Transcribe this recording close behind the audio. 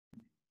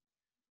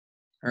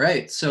All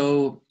right,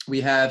 so we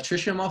have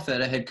Tricia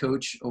Molfetta, head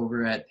coach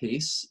over at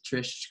Pace. Trish,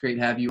 it's great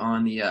to have you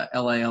on the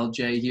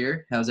LILJ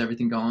here. How's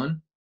everything going?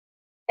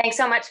 Thanks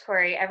so much,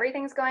 Corey.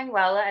 Everything's going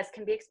well as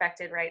can be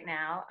expected right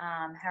now.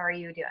 How are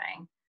you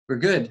doing? We're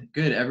good,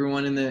 good.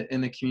 Everyone in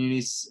the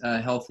community's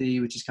healthy,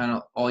 which is kind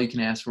of all you can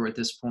ask for at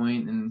this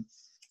point, and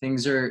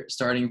things are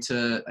starting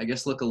to, I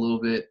guess, look a little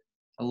bit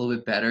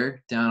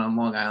better down on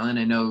Long Island.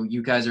 I know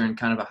you guys are in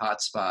kind of a hot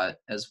spot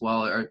as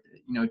well. Or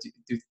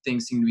do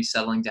things seem to be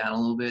settling down a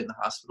little bit in the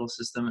hospital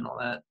system and all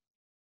that?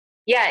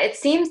 Yeah, it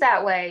seems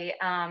that way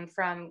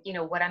from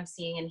what I'm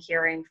seeing and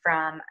hearing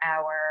from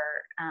our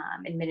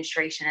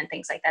administration and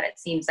things like that. It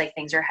seems like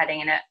things are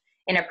heading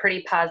in a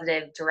pretty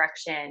positive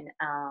direction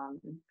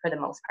for the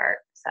most part.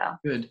 So.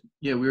 Good.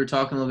 Yeah, we were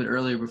talking a little bit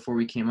earlier before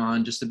we came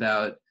on just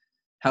about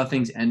how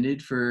things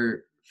ended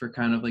for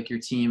kind of like your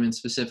team and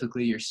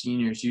specifically your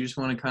seniors. You just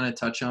want to kind of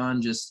touch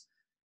on just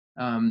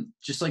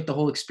like the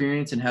whole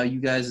experience and how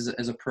you guys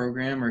as a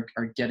program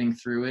are getting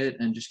through it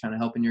and just kind of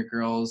helping your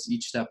girls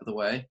each step of the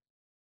way.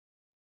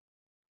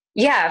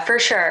 Yeah, for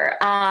sure.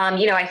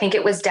 I think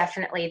it was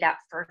definitely that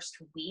first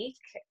week,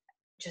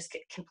 just a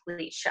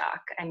complete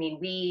shock. I mean,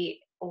 we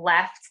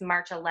left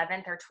March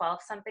 11th or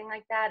 12th, something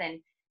like that. And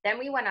then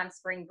we went on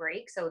spring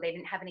break. So they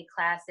didn't have any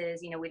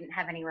classes, we didn't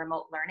have any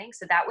remote learning.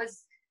 So that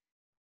was,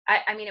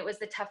 I mean, it was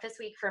the toughest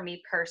week for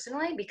me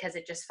personally because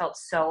it just felt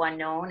so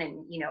unknown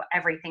and,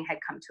 everything had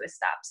come to a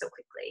stop so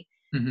quickly.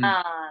 Hmm.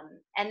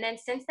 And then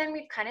since then,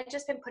 we've kind of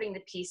just been putting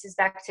the pieces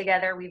back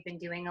together. We've been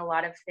doing a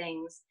lot of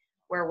things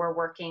where we're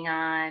working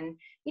on,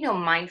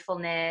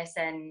 mindfulness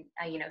and,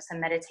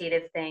 some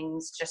meditative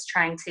things, just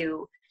trying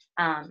to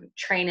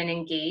train and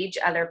engage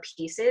other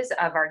pieces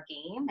of our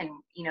game and,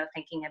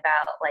 thinking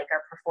about like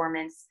our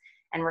performance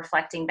and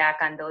reflecting back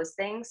on those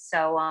things.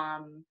 So,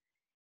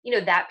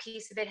 that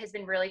piece of it has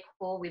been really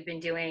cool. We've been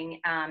doing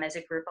as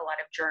a group a lot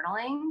of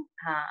journaling.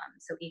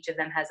 So each of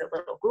them has a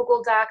little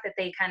Google Doc that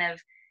they kind of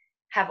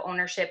have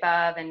ownership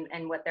of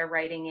and what they're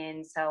writing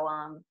in. So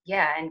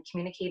yeah, and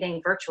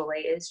communicating virtually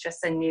is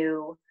just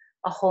a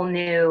whole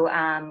new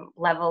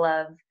level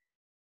of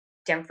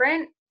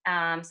different.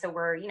 So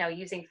we're,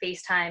 using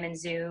FaceTime and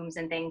Zooms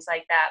and things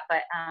like that.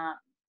 But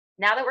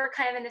now that we're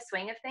kind of in the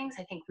swing of things,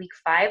 I think week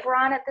 5 we're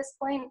on at this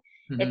point.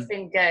 It's Hmm.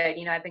 been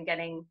good. I've been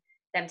getting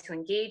them to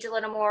engage a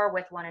little more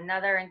with one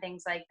another and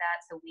things like that.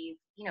 So we've,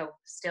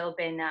 still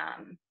been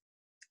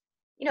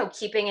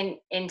keeping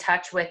in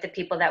touch with the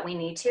people that we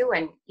need to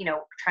and,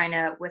 trying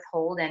to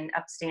withhold and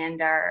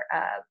upstand our,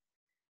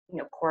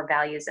 core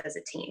values as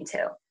a team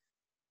too.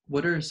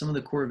 What are some of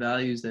the core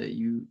values that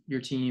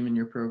your team and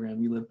your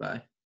program you live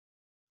by?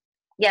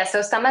 Yeah.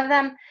 So some of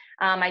them,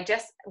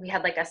 we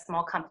had like a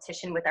small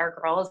competition with our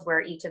girls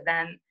where each of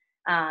them,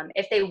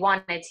 if they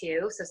wanted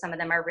to, so some of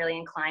them are really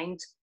inclined,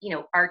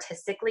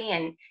 artistically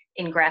and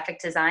in graphic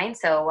design.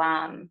 So,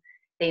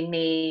 they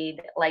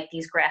made like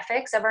these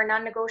graphics of our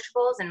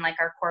non-negotiables and like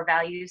our core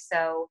values.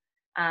 So,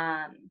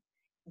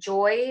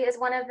 joy is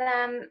one of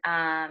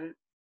them.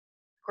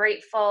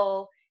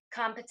 Grateful,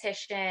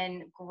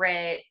 competition,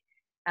 grit.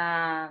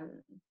 Um,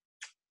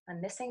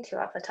 I'm missing 2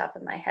 off the top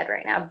of my head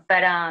right now,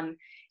 but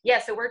yeah.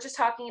 So we're just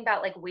talking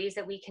about like ways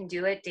that we can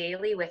do it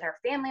daily with our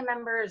family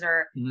members,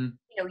 or Hmm.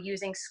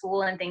 using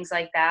school and things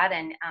like that.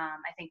 And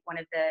I think one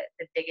of the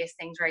biggest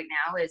things right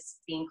now is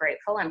being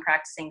grateful and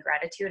practicing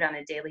gratitude on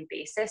a daily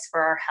basis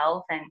for our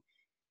health and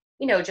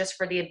just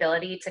for the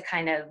ability to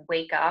kind of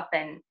wake up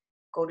and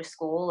go to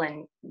school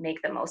and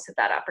make the most of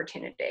that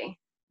opportunity.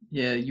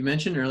 Yeah, you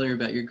mentioned earlier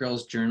about your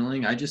girls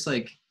journaling.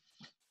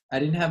 I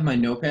didn't have my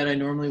notepad I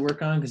normally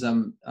work on because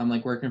I'm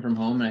like working from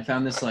home, and I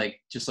found this like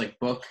just like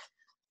book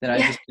that I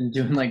Yeah. just been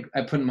doing, like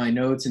I put my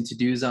notes and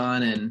to-dos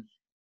on,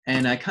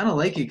 and I kind of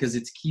like it because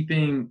it's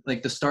keeping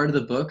like the start of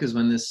the book is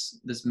when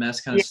this mess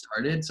kind of Yeah.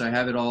 started, so I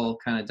have it all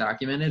kind of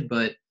documented.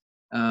 But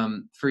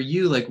for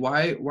you, like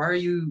why are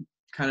you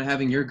kind of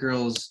having your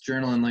girls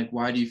journal, and like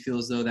why do you feel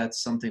as though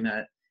that's something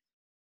that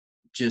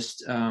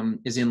just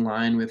is in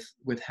line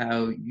with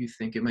how you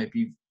think it might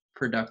be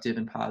productive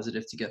and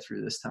positive to get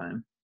through this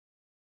time?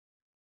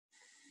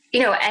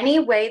 Any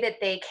way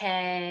that they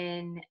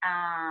can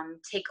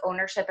take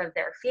ownership of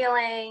their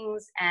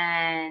feelings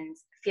and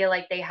feel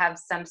like they have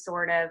some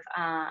sort of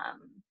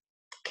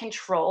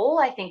control,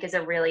 I think is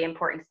a really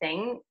important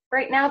thing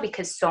right now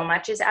because so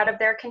much is out of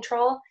their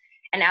control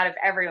and out of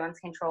everyone's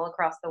control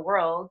across the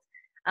world.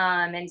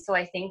 And so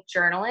I think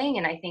journaling,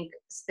 and I think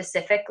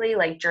specifically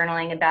like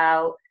journaling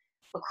about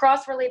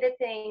lacrosse related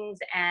things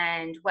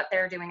and what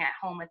they're doing at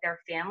home with their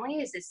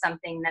families is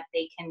something that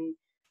they can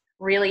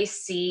really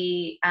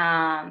see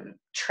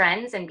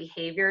trends and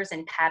behaviors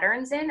and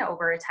patterns in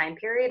over a time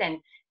period. And,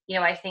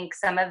 I think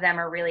some of them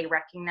are really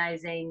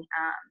recognizing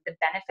the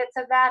benefits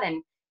of that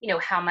and,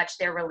 how much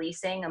they're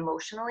releasing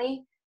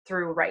emotionally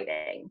through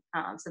writing.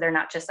 So they're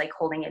not just like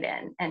holding it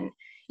in. And,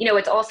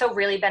 it's also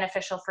really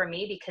beneficial for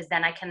me because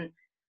then I can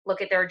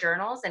look at their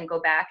journals and go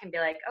back and be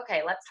like,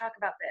 okay, let's talk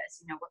about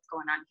this, what's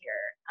going on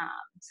here.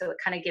 So it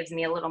kind of gives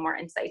me a little more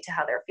insight to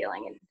how they're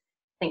feeling and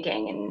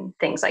thinking and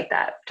things like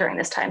that during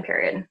this time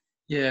period.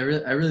 Yeah,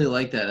 I really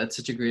like that. That's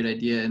such a great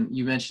idea. And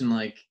you mentioned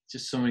like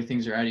just so many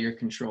things are out of your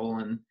control,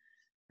 and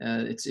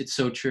it's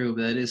so true.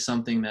 But it is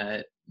something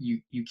that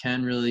you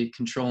can really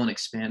control and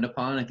expand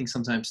upon. I think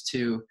sometimes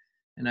too,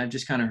 and I've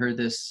just kind of heard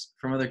this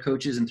from other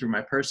coaches and through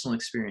my personal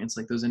experience,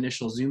 like those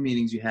initial Zoom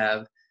meetings you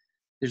have.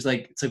 There's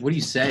like it's like what do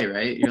you say,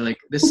 right? You're like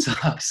this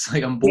sucks.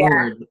 Like I'm Yeah.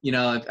 bored. You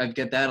know, I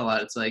get that a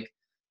lot. It's like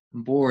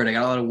I'm bored. I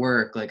got a lot of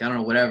work. Like I don't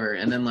know, whatever.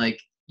 And then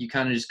like you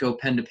kind of just go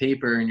pen to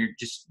paper, and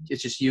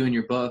it's just you and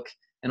your book,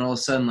 and all of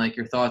a sudden like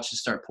your thoughts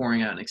just start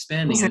pouring out and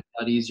expanding, and it's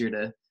a lot easier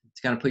to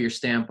kind of put your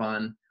stamp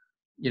on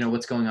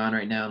what's going on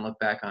right now and look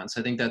back on. So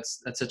I think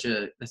that's such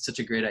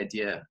a great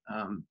idea,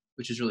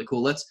 which is really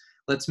cool.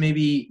 Let's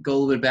maybe go a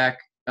little bit back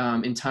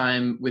in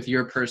time with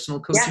your personal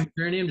Yeah. coaching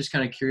journey. I'm just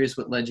kind of curious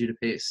what led you to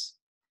Pace.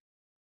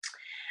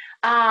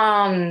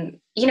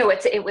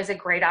 It was a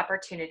great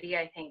opportunity,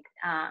 I think,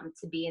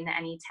 to be in the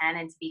NE10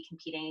 and to be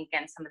competing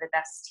against some of the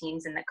best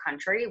teams in the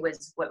country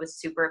was what was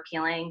super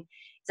appealing.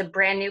 It's a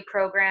brand new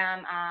program.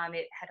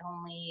 It had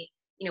only,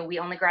 we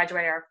only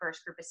graduated our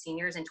first group of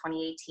seniors in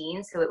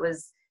 2018. So it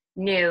was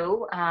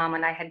new.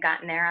 And I had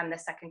gotten there. I'm the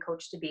second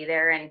coach to be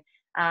there.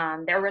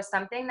 And there was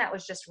something that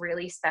was just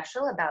really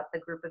special about the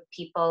group of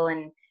people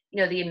and,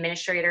 the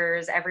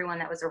administrators, everyone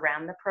that was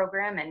around the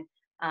program. And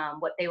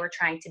what they were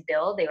trying to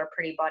build, they were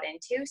pretty bought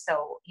into.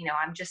 So,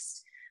 I'm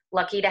just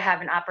lucky to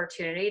have an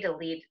opportunity to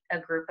lead a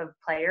group of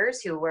players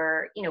who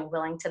were,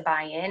 willing to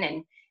buy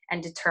in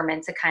and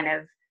determined to kind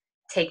of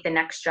take the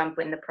next jump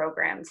in the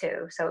program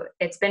too. So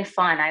it's been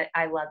fun.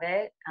 I love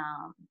it.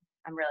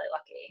 I'm really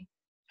lucky.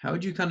 How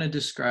would you kind of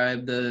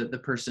describe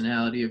the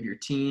personality of your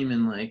team,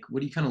 and like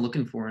what are you kind of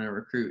looking for in a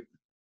recruit?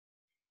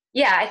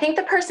 Yeah, I think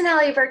the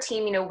personality of our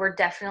team, we're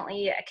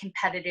definitely a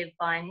competitive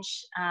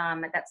bunch.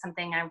 That's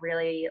something I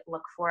really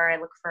look for. I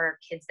look for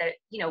kids that,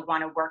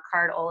 want to work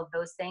hard, all of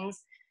those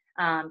things.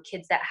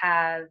 Kids that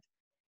have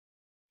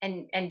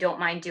and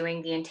don't mind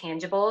doing the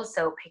intangibles.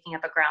 So picking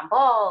up a ground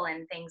ball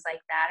and things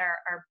like that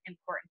are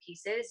important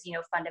pieces,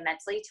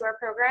 fundamentally to our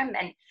program.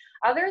 And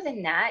other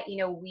than that,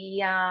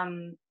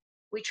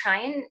 we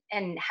try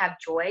and have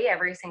joy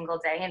every single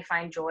day and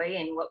find joy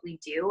in what we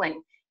do. And,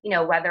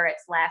 whether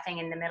it's laughing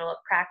in the middle of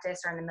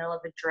practice or in the middle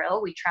of a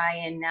drill, we try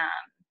and,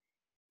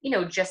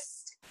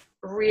 just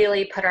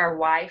really put our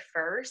why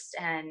first.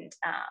 And,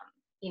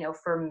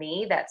 for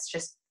me, that's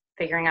just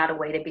figuring out a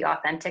way to be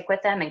authentic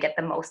with them and get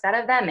the most out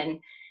of them.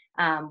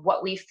 And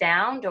what we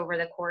found over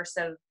the course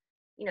of,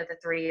 the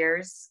 3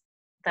 years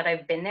that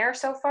I've been there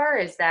so far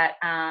is that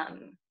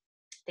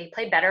they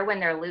play better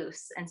when they're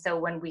loose. And so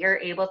when we are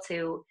able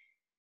to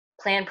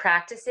plan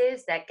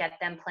practices that get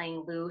them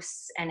playing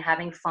loose and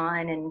having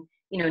fun and,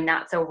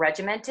 not so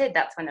regimented,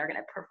 that's when they're going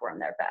to perform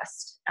their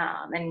best.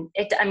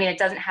 It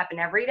doesn't happen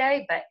every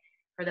day, but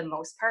for the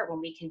most part, when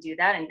we can do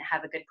that and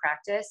have a good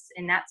practice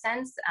in that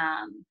sense,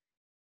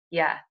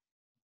 yeah.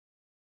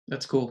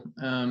 That's cool.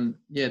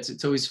 Yeah,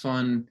 it's always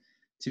fun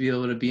to be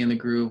able to be in the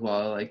groove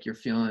while like you're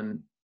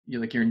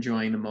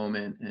enjoying the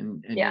moment,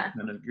 and Yeah.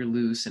 you're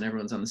loose and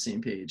everyone's on the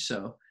same page.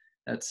 So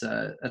that's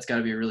got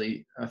to be a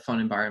really fun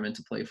environment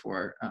to play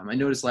for. I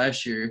noticed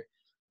last year,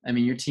 I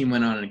mean, your team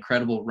went on an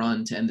incredible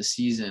run to end the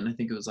season. I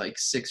think it was like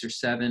 6 or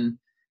 7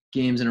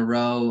 games in a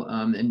row,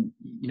 and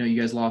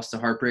you guys lost a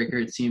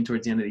heartbreaker, it seemed,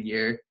 towards the end of the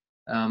year.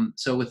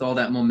 So with all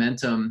that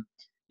momentum,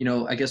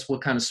 I guess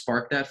what kind of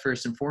sparked that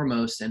first and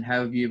foremost, and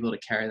how have you able to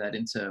carry that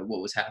into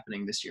what was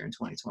happening this year in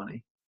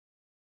 2020?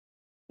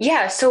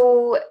 Yeah.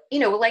 So,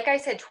 like I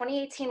said,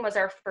 2018 was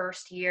our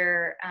first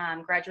year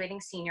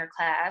graduating senior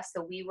class.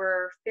 So we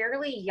were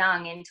fairly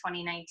young in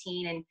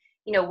 2019. And,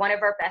 one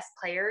of our best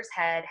players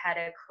had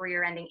a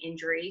career ending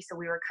injury. So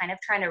we were kind of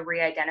trying to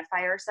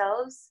re-identify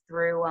ourselves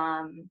through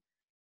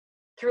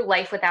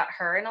life without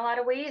her in a lot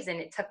of ways.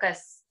 And it took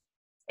us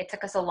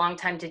a long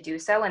time to do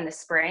so in the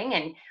spring.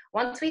 And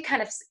once we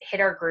kind of hit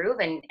our groove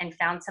and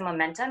found some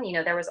momentum,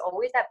 there was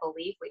always that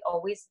belief. We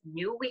always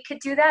knew we could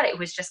do that. It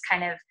was just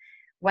kind of,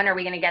 when are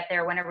we going to get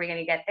there? When are we going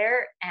to get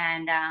there?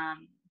 And,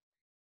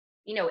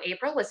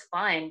 April was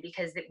fun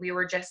because we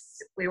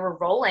were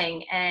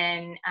rolling,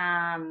 and,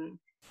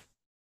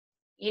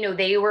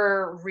 they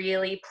were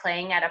really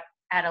playing at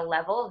a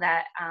level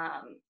that,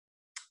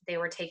 they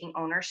were taking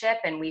ownership,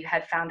 and we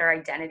had found our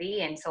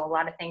identity. And so a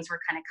lot of things were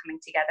kind of coming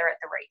together at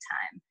the right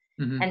time.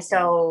 Mm-hmm. And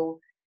so,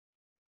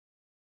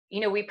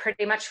 we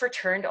pretty much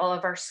returned all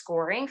of our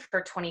scoring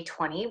for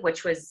 2020,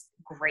 which was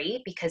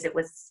great because it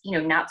was,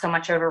 not so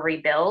much of a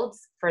rebuild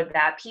for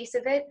that piece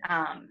of it.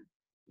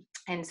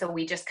 And so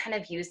we just kind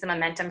of used the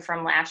momentum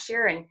from last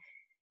year and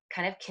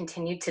kind of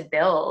continued to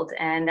build.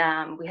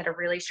 And we had a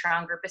really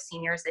strong group of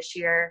seniors this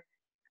year.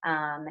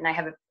 And I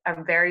have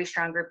a very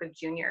strong group of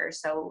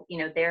juniors. So,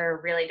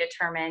 they're really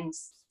determined,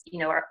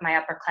 my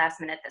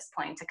upperclassmen at this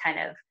point, to kind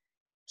of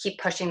keep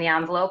pushing the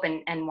envelope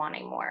and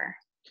wanting more.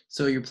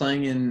 So you're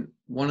playing in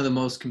one of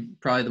the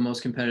probably the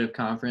most competitive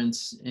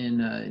conference in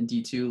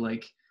D2.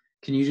 Like,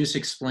 can you just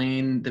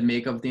explain the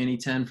makeup of the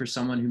NE10 for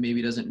someone who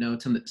maybe doesn't know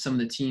some of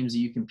the teams that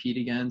you compete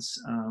against,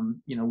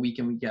 week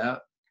in, week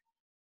out?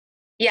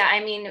 Yeah,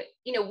 I mean,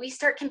 we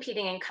start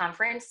competing in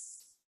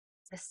conference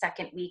the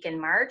second week in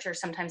March or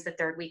sometimes the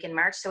third week in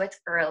March. So it's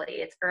early.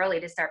 It's early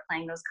to start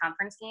playing those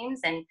conference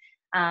games. And,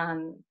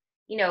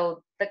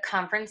 the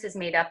conference is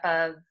made up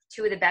of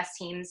two of the best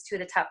teams, two of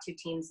the top two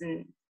teams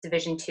in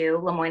Division II,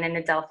 Lemoyne and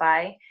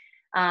Adelphi.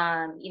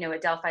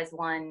 Adelphi's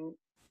won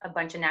a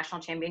bunch of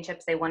national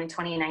championships. They won in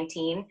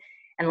 2019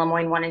 and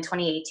Lemoyne won in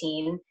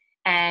 2018.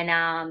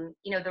 And,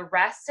 the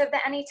rest of the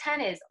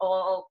NE10 is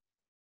all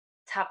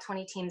top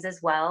 20 teams as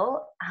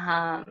well.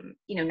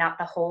 Not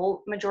the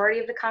whole majority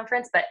of the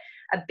conference, but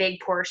a big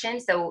portion.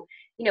 So,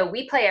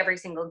 we play every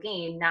single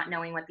game not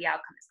knowing what the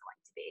outcome is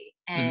going to be.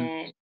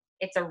 And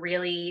it's a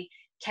really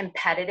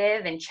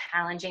competitive and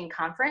challenging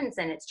conference,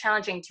 and it's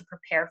challenging to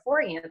prepare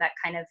for. That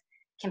kind of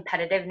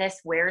competitiveness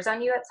wears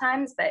on you at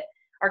times, but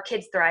our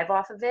kids thrive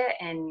off of it,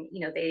 and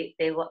they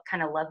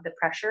kind of love the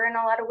pressure in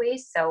a lot of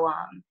ways. So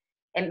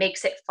it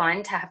makes it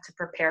fun to have to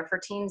prepare for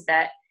teams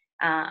that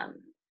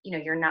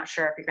you're not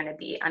sure if you're going to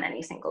be on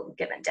any single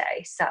given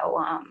day.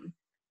 So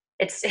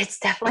it's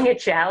definitely a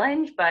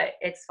challenge, but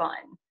it's fun.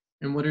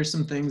 And what are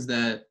some things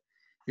that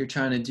you're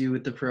trying to do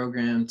with the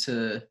program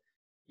to,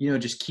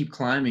 just keep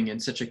climbing in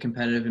such a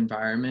competitive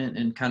environment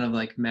and kind of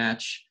like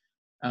match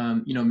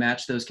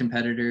those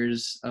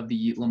competitors of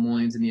the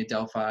Lemoynes and the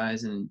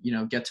Adelphis and,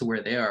 get to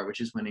where they are, which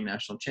is winning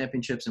national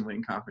championships and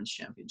winning conference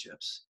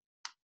championships?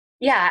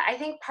 Yeah, I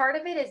think part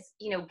of it is,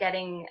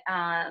 getting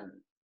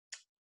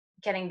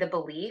the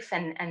belief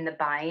and the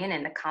buy-in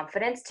and the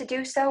confidence to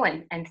do so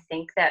and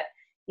think that,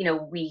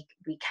 we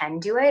can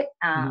do it.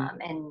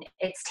 And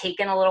it's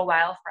taken a little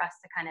while for us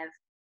to kind of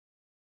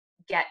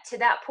get to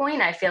that point.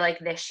 I feel like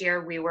this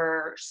year we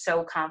were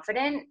so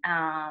confident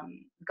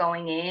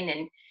going in,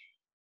 and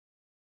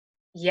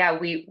yeah,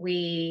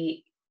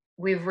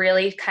 we've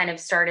really kind of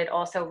started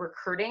also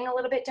recruiting a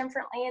little bit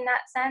differently in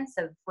that sense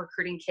of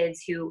recruiting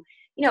kids who,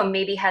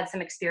 maybe had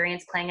some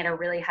experience playing at a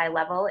really high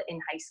level in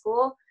high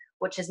school,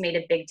 which has made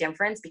a big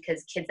difference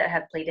because kids that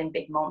have played in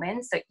big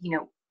moments,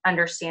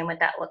 understand what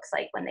that looks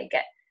like when they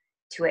get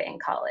to it in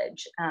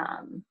college.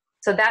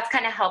 So that's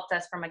kind of helped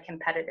us from a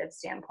competitive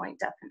standpoint,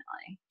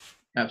 definitely.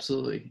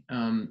 Absolutely.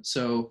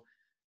 So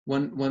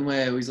one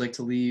way I always like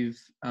to leave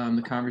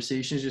the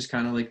conversation is just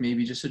kind of like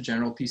maybe just a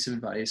general piece of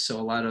advice. So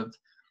a lot of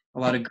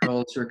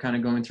girls who are kind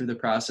of going through the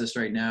process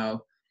right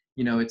now,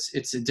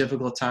 it's a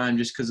difficult time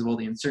just because of all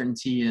the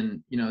uncertainty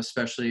and,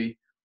 especially,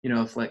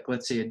 if like,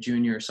 let's say a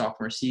junior or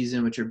sophomore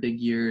season, which are big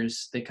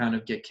years, they kind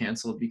of get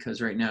canceled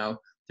because right now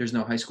there's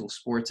no high school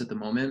sports at the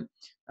moment.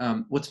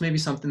 What's maybe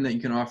something that you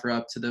can offer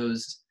up to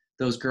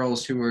those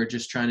girls who are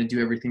just trying to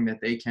do everything that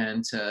they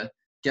can to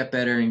get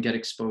better and get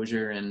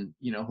exposure and,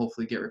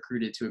 hopefully get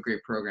recruited to a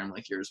great program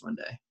like yours one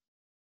day?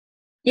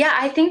 Yeah,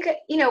 I think,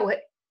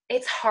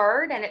 it's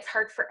hard, and it's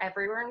hard for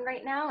everyone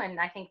right now. And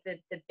I think that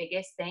the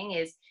biggest thing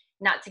is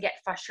not to get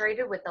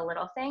frustrated with the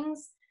little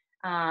things.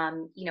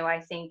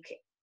 I think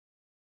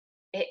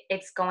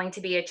it's going to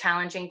be a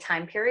challenging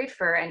time period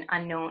for an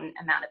unknown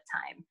amount of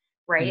time,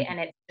 right? And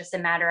it's just a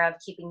matter of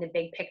keeping the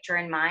big picture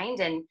in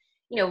mind and,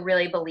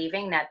 really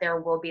believing that there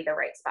will be the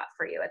right spot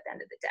for you at the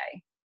end of the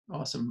day.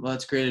 Awesome. Well,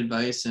 that's great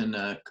advice. And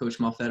Coach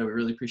Molfetta, we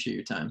really appreciate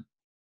your time.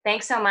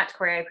 Thanks so much,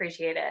 Corey. I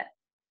appreciate it.